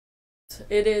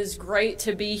It is great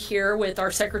to be here with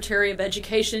our Secretary of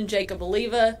Education, Jacob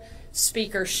Oliva,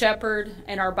 Speaker Shepard,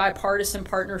 and our bipartisan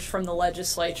partners from the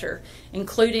legislature,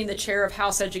 including the Chair of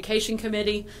House Education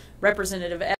Committee,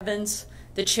 Representative Evans.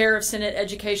 The Chair of Senate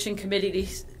Education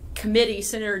Committee,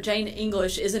 Senator Jane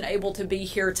English, isn't able to be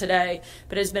here today,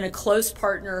 but has been a close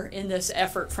partner in this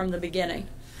effort from the beginning.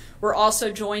 We're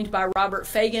also joined by Robert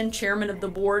Fagan, Chairman of the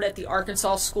Board at the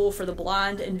Arkansas School for the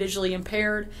Blind and Visually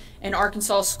Impaired and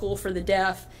Arkansas School for the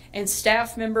Deaf, and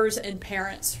staff members and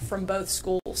parents from both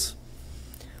schools.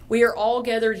 We are all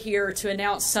gathered here to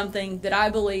announce something that I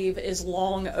believe is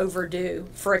long overdue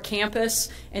for a campus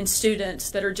and students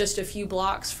that are just a few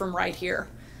blocks from right here.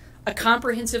 A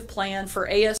comprehensive plan for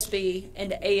ASB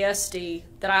and ASD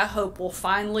that I hope will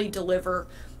finally deliver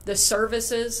the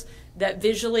services that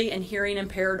visually and hearing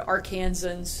impaired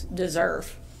Arkansans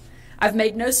deserve. I've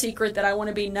made no secret that I want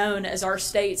to be known as our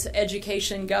state's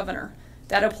education governor.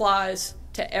 That applies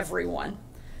to everyone.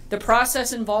 The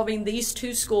process involving these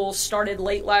two schools started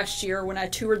late last year when I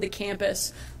toured the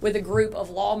campus with a group of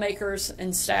lawmakers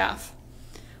and staff.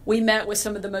 We met with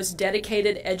some of the most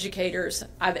dedicated educators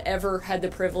I've ever had the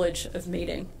privilege of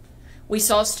meeting. We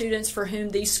saw students for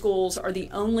whom these schools are the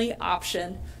only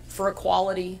option for a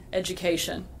quality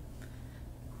education.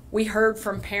 We heard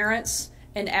from parents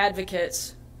and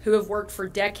advocates who have worked for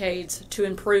decades to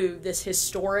improve this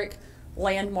historic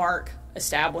landmark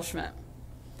establishment.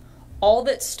 All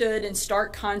that stood in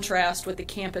stark contrast with the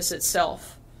campus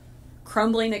itself: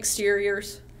 crumbling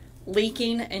exteriors,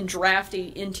 leaking and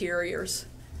drafty interiors,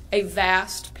 a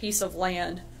vast piece of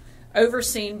land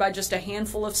overseen by just a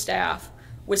handful of staff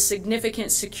with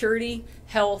significant security,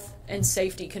 health, and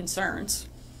safety concerns.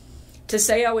 To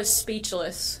say I was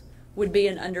speechless would be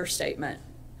an understatement.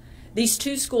 These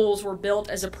two schools were built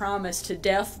as a promise to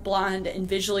deaf, blind, and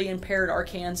visually impaired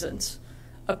Arkansans,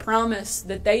 a promise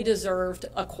that they deserved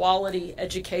a quality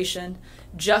education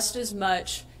just as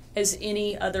much as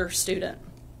any other student.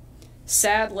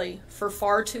 Sadly, for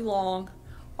far too long,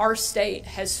 our state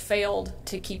has failed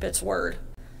to keep its word.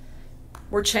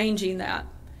 We're changing that.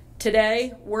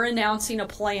 Today, we're announcing a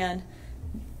plan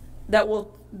that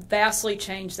will vastly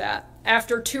change that.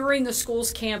 After touring the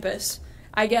school's campus,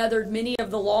 I gathered many of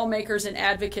the lawmakers and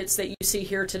advocates that you see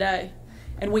here today,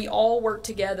 and we all worked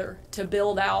together to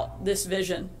build out this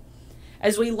vision.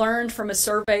 As we learned from a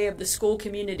survey of the school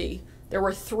community, there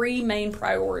were three main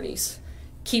priorities: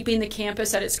 keeping the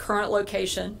campus at its current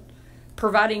location,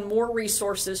 providing more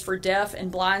resources for deaf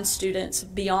and blind students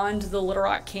beyond the Little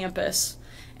Rock campus,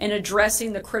 and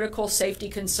addressing the critical safety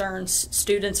concerns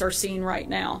students are seeing right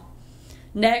now.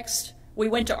 Next, we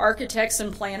went to architects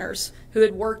and planners who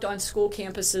had worked on school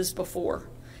campuses before.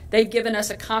 They've given us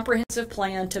a comprehensive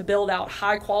plan to build out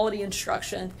high-quality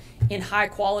instruction in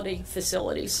high-quality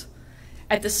facilities.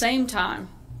 At the same time,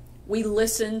 we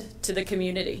listened to the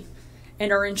community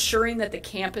and are ensuring that the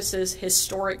campus's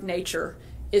historic nature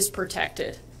is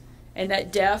protected and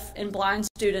that deaf and blind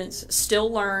students still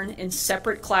learn in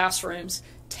separate classrooms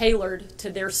tailored to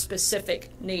their specific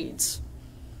needs.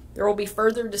 There will be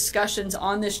further discussions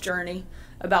on this journey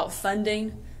about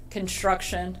funding,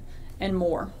 construction, and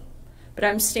more. But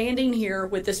I'm standing here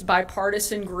with this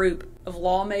bipartisan group of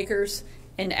lawmakers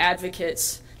and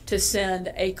advocates to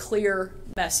send a clear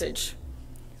message.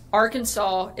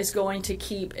 Arkansas is going to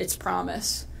keep its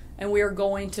promise, and we are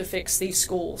going to fix these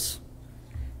schools.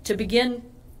 To begin,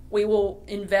 we will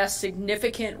invest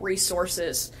significant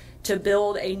resources to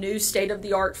build a new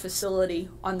state-of-the-art facility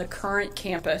on the current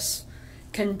campus,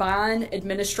 combine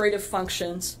administrative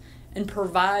functions, and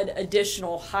provide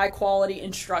additional high-quality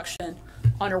instruction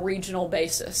on a regional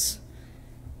basis.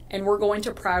 And we're going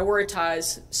to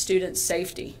prioritize student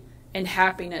safety and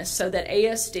happiness so that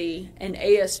ASD and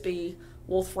ASB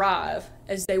will thrive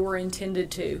as they were intended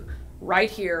to,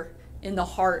 right here in the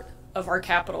heart of our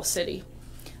capital city.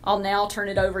 I'll now turn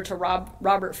it over to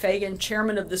Robert Fagan,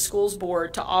 Chairman of the Schools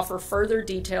Board, to offer further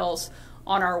details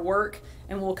on our work,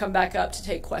 and we'll come back up to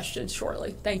take questions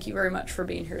shortly. Thank you very much for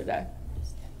being here today.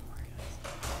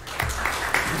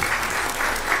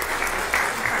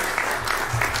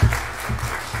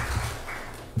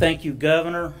 Thank you,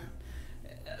 Governor.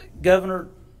 Governor,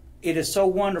 it is so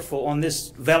wonderful on this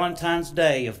Valentine's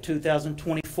Day of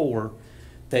 2024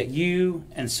 that you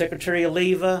and Secretary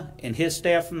Oliva and his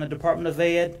staff from the Department of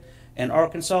Ed and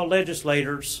Arkansas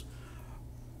legislators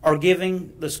are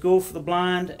giving the School for the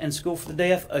Blind and School for the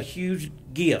Deaf a huge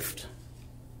gift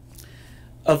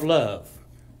of love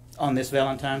on this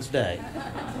Valentine's Day.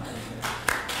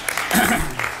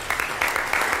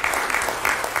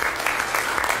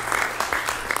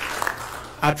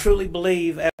 I truly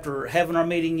believe, after having our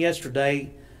meeting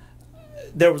yesterday,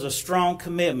 there was a strong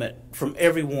commitment from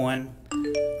everyone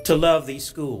to love these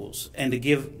schools and to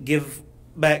give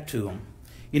back to them.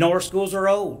 You know, our schools are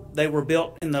old. They were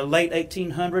built in the late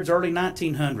 1800s, early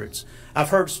 1900s. I've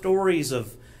heard stories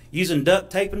of using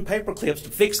duct tape and paper clips to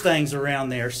fix things around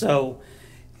there. So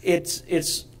it's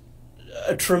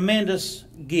a tremendous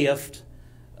gift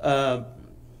and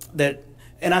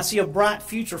I see a bright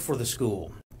future for the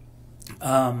school.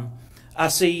 I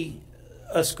see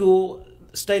a school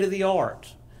state of the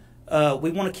art.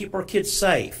 We want to keep our kids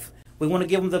safe. We want to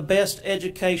give them the best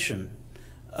education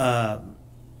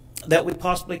that we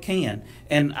possibly can.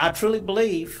 And I truly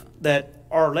believe that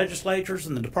our legislators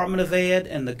and the Department of Ed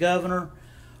and the governor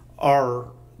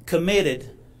are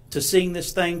committed to seeing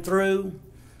this thing through.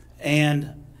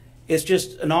 And it's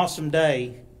just an awesome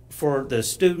day for the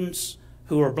students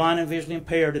who are blind and visually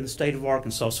impaired in the state of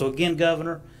Arkansas. So again,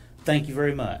 Governor, thank you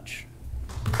very much.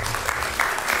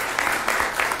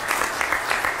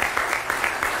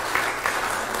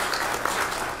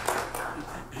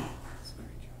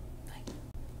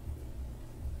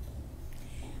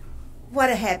 What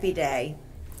a happy day.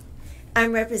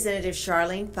 I'm Representative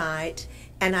Charlene Fight,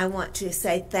 and I want to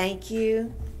say thank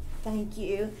you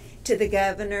to the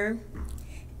governor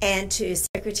and to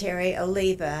Secretary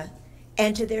Oliva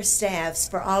and to their staffs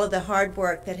for all of the hard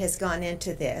work that has gone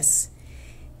into this.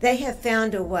 They have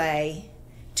found a way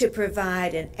to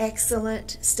provide an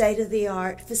excellent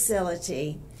state-of-the-art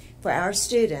facility for our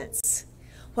students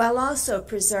while also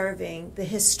preserving the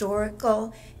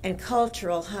historical and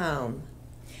cultural home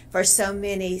for so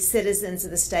many citizens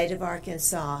of the state of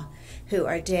Arkansas who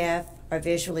are deaf or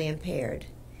visually impaired.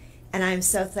 And I'm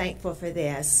so thankful for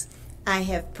this. I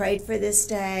have prayed for this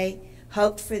day,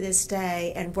 hoped for this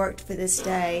day, and worked for this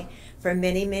day for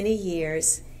many, many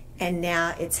years, and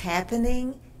now it's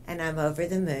happening, and I'm over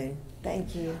the moon.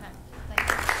 Thank you.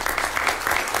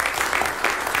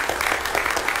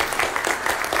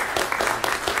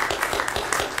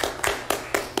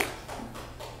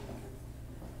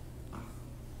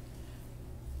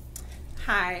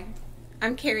 Hi,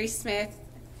 I'm Carrie Smith.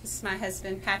 This is my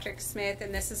husband, Patrick Smith,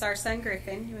 and this is our son,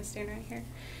 Griffin. You want to stand right here?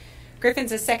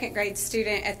 Griffin's a second grade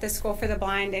student at the School for the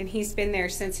Blind, and he's been there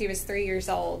since he was 3 years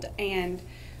old. And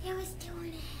It was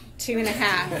 2.5.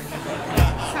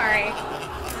 Sorry.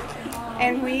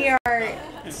 And we are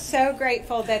so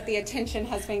grateful that the attention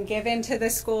has been given to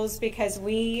the schools because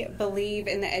we believe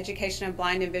in the education of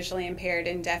blind and visually impaired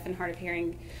and deaf and hard of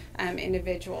hearing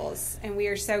individuals. And we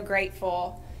are so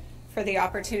grateful for the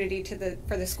opportunity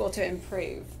for the school to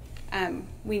improve.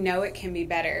 We know it can be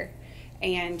better,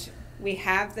 and we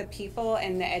have the people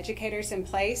and the educators in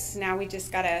place. Now we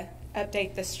just got to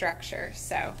update the structure.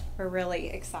 So we're really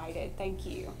excited. Thank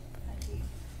you.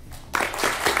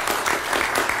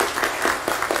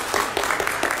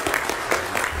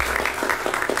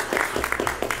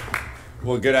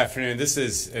 Well, good afternoon. This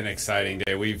is an exciting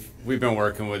day. We've been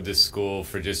working with this school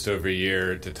for just over a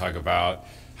year to talk about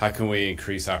how can we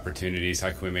increase opportunities, how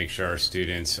can we make sure our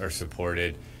students are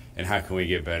supported, and how can we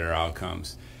get better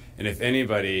outcomes. And if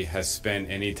anybody has spent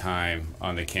any time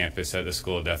on the campus at the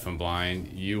School of Deaf and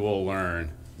Blind, you will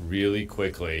learn really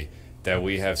quickly that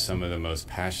we have some of the most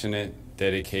passionate,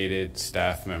 dedicated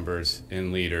staff members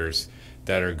and leaders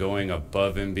that are going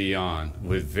above and beyond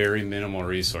with very minimal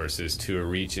resources to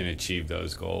reach and achieve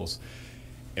those goals.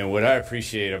 And what I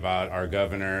appreciate about our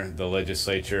governor, the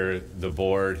legislature, the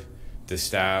board, the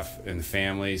staff, and the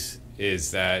families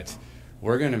is that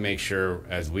we're going to make sure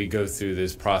as we go through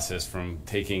this process from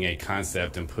taking a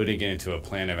concept and putting it into a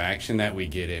plan of action that we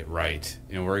get it right.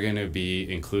 And we're going to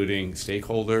be including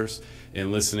stakeholders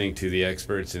and listening to the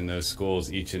experts in those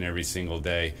schools each and every single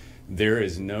day. There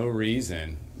is no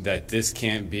reason that this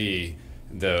can't be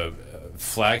the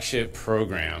flagship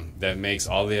program that makes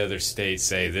all the other states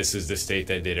say this is the state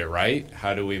that did it right.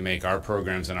 How do we make our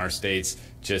programs in our states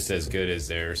just as good as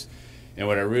theirs? And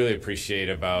what I really appreciate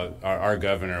about our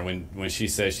governor, when she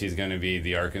says she's going to be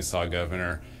the Arkansas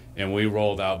governor, and we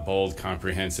rolled out bold,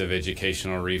 comprehensive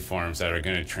educational reforms that are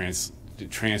going to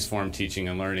transform teaching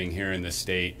and learning here in the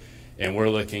state. And we're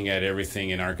looking at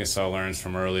everything in Arkansas Learns,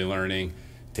 from early learning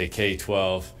to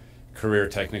K-12, career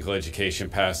technical education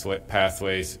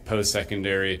pathways,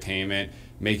 post-secondary attainment,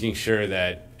 making sure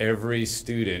that every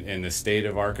student in the state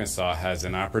of Arkansas has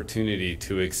an opportunity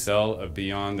to excel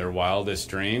beyond their wildest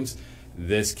dreams.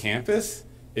 This campus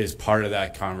is part of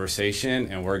that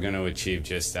conversation, and we're going to achieve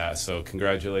just that. So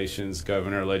congratulations,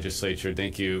 Governor, Legislature.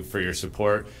 Thank you for your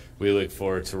support. We look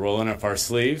forward to rolling up our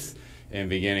sleeves and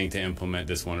beginning to implement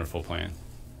this wonderful plan.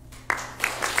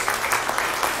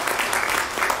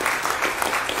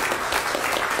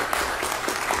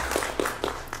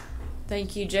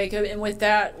 Thank you, Jacob. And with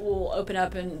that, we'll open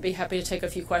up and be happy to take a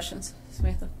few questions.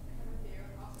 Samantha.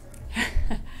 First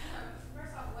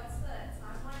off, what's the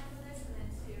timeline for this, and then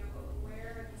two,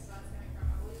 where are these funds coming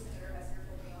from? I believe Senator Hester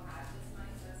told me you'll have this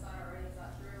money set aside already. Is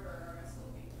that true, or are we still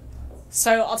looking for funds?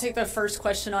 So I'll take the first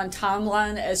question on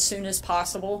timeline as soon as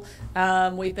possible.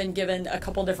 We've been given a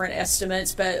couple different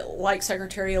estimates, but like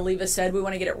Secretary Oliva said, we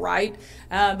want to get it right.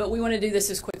 But we want to do this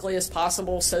as quickly as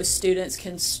possible so students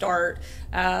can start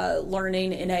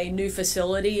learning in a new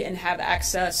facility and have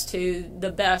access to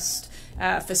the best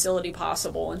facility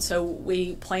possible. And so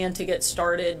we plan to get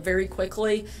started very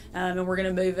quickly, and we're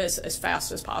going to move as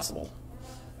fast as possible.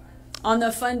 On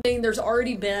the funding, there's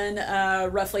already been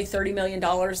roughly $30 million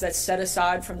that's set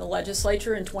aside from the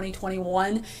legislature in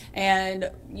 2021, and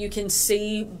you can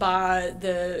see by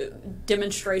the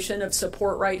demonstration of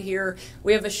support right here,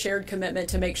 we have a shared commitment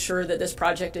to make sure that this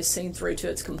project is seen through to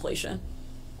its completion.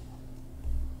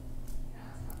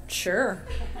 Sure.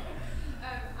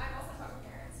 I've also talked to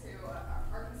parents who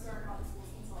are concerned about the schools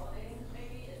consolidating.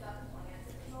 Maybe is that the plan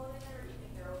to consolidate there, or do you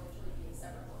think there will literally be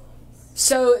separate buildings?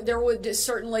 So there would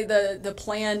certainly the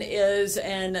plan is,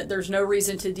 and there's no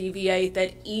reason to deviate,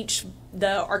 that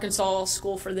the Arkansas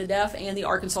School for the Deaf and the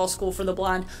Arkansas School for the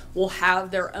Blind will have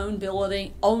their own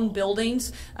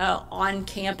buildings on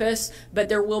campus, but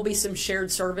there will be some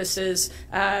shared services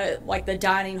like the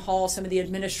dining hall. Some of the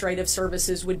administrative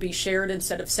services would be shared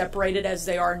instead of separated as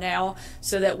they are now,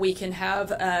 so that we can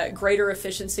have greater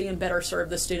efficiency and better serve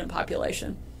the student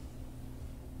population.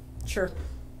 Sure.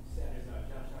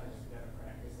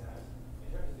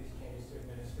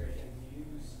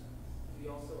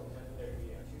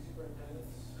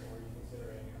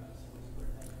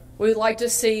 We'd like to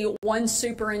see one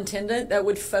superintendent that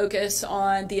would focus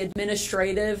on the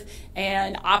administrative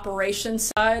and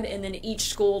operations side, and then each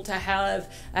school to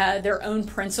have their own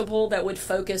principal that would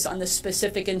focus on the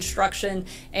specific instruction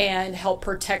and help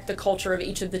protect the culture of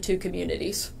each of the two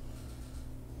communities.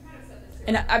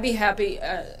 And I'd be happy,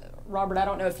 Robert, I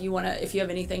don't know if you have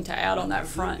anything to add on that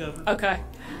front. Okay.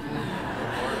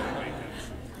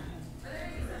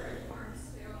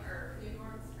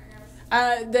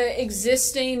 The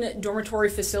existing dormitory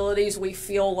facilities we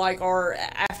feel like are,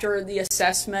 after the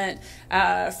assessment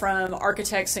from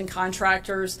architects and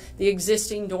contractors, the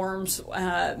existing dorms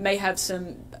may have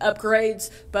some upgrades,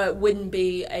 but wouldn't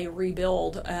be a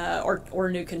rebuild or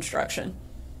new construction.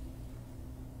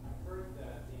 I've heard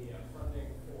that the funding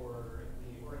for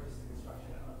the existing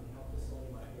construction of the health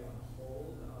facility might be on hold.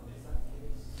 Is that the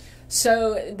case?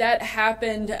 So that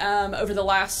happened over the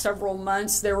last several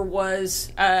months. There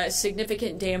was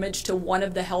significant damage to one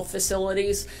of the health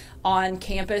facilities on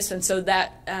campus, and so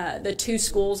that the two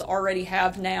schools already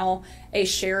have now a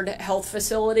shared health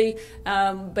facility,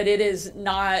 but it is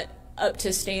not up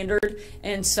to standard,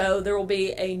 and so there will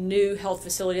be a new health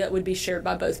facility that would be shared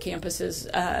by both campuses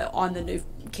on the new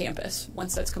campus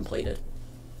once that's completed.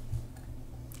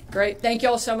 Great. Thank you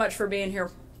all so much for being here.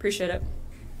 Appreciate it.